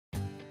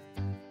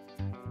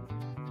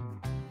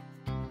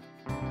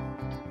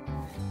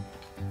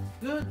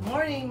Good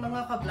morning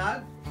mga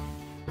ka-vlog!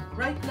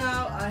 Right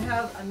now, I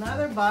have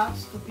another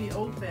box to be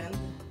opened.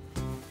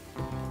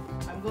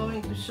 I'm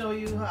going to show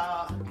you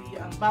the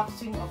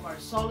unboxing of our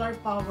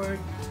solar-powered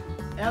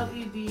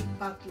LED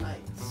pot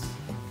lights.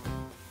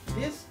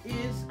 This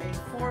is a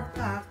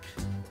 4-pack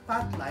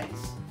pot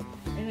lights,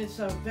 and it's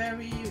a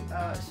very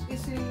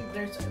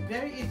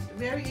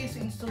very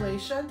easy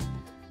installation,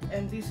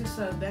 and this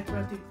is a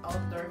decorative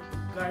outdoor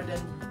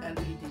garden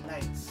LED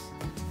lights.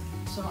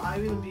 So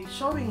I will be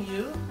showing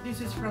you,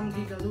 this is from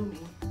Gigalumi,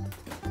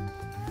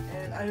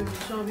 and I will be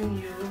showing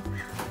you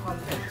the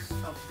contents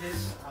of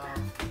this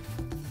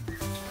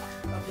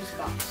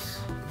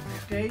box.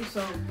 Okay,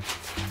 so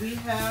we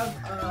have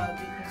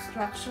the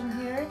instruction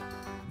here.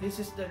 This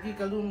is the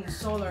Gigalumi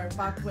solar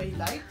pathway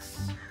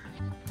lights.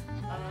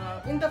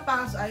 In the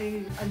past,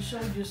 I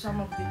showed you some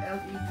of the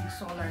LED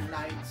solar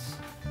lights,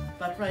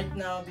 but right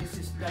now this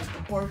is like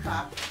the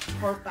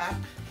 4-pack.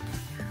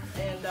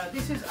 And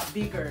this is a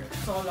bigger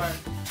solar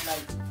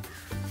light.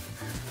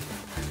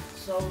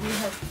 So we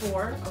have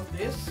 4 of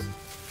this.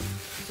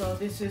 So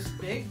this is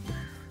big.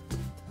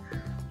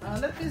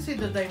 Let me see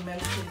the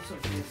dimensions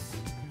of this.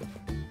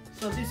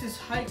 So this is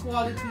high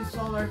quality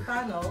solar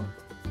panel,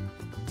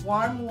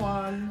 warm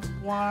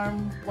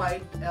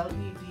white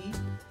LED,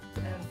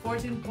 and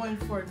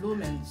 14.4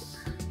 lumens,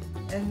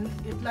 and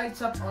it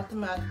lights up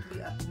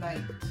automatically at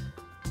night.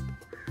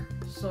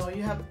 So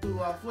you have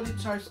to fully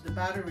charge the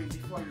battery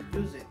before you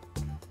use it.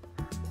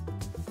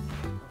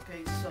 Okay,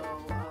 so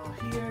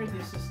here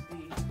this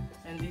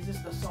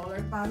is the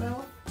solar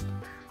panel.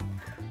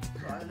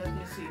 So let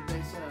me see.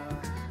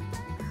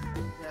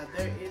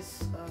 There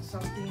is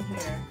something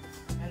here,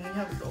 and we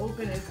have to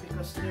open it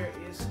because there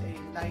is a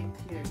light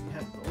here. You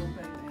have to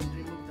open and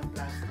remove the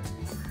plastic.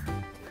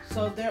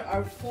 So there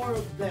are 4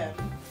 of them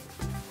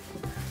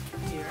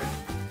here.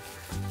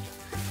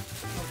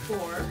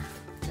 4,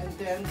 and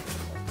then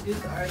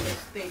these are the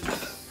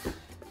states.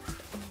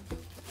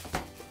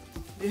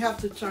 You have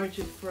to charge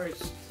it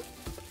first.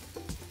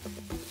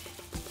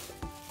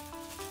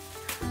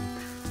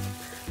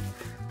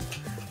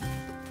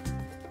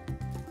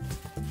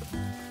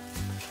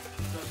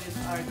 So these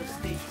are the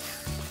states.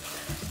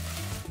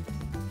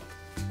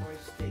 4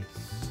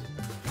 states.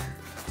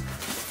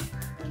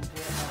 And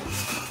here are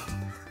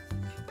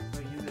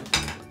where you will do.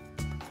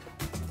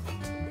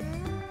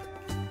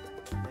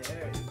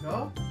 There you go.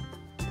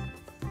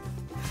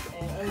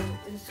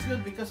 It's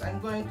good because I'm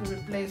going to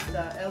replace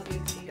the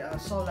LED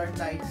solar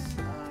lights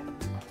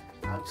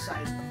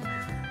outside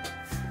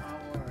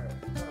our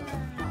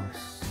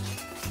house.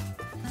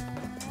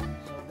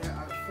 So there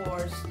are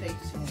 4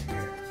 stakes in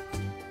here,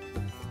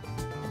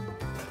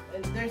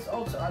 and there's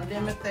also a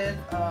limited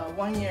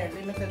 1-year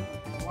limited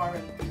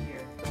warranty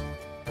here.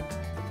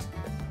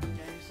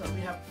 Okay, so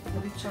we have to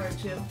fully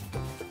charge it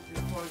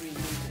before we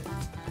use it.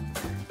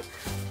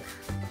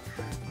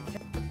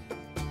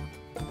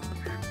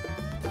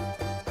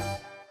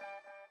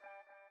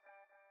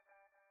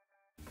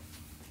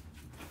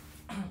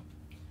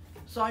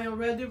 So I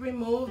already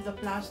removed the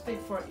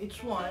plastic for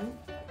each one.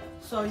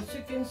 So as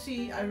you can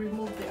see, I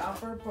removed the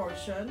upper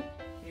portion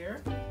here,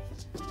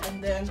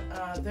 and then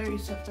there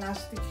is a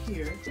plastic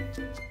here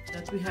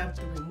that we have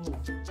to remove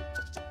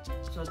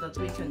so that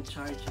we can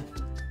charge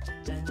it.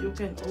 Then you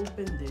can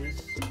open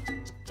this.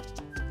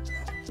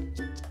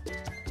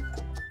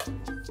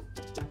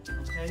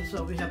 Okay,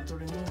 so we have to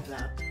remove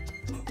that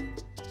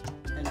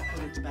and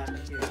put it back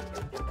here.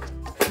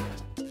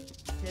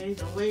 Okay,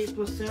 the way it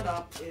was set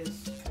up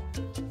is,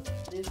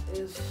 this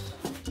is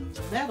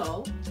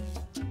metal.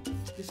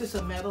 This is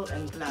a metal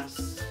and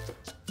glass.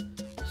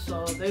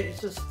 So there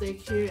is a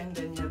stake here, and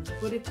then you have to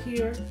put it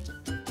here,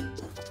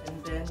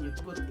 and then you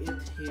put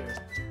it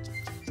here,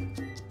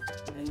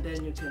 and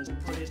then you can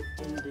put it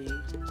in the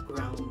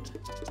ground.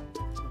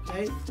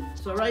 Okay,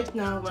 so right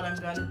now what I'm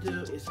going to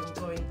do is I'm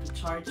going to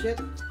charge it,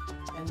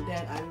 and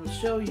then I will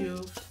show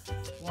you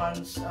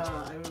once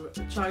I will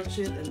charge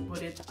it and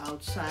put it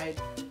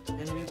outside,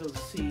 and we will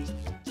see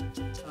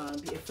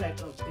the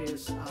effect of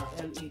these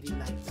LED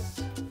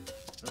lights.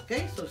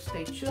 Okay, so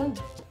stay tuned.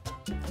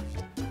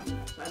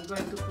 So I'm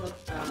going to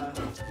put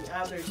the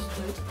others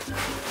too.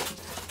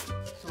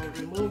 So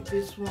remove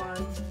this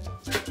one,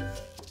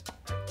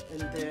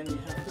 and then you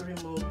have to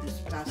remove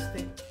this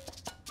plastic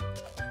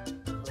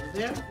over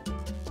there.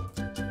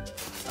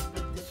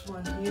 Put this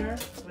one here,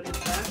 put it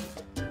back.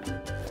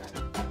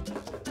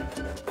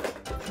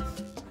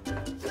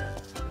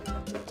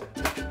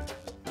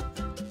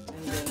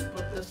 And then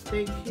put the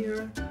stake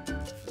here.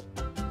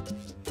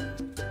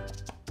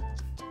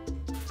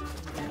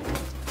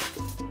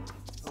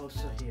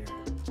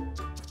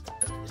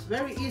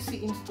 Very easy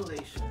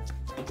installation.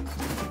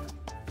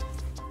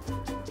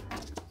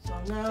 So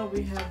now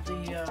we have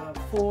the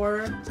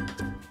 4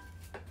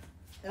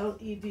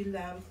 LED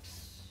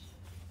lamps,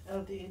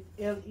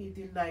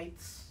 LED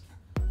lights,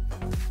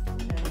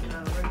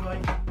 and we're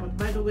going to put,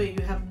 by the way,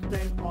 you have to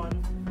turn on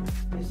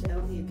these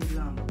LED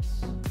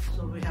lamps.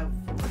 So we have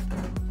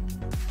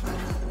 4.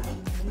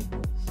 Okay.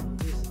 So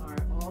these are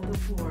all the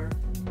 4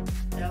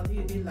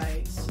 LED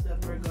lights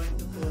that we're going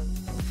to put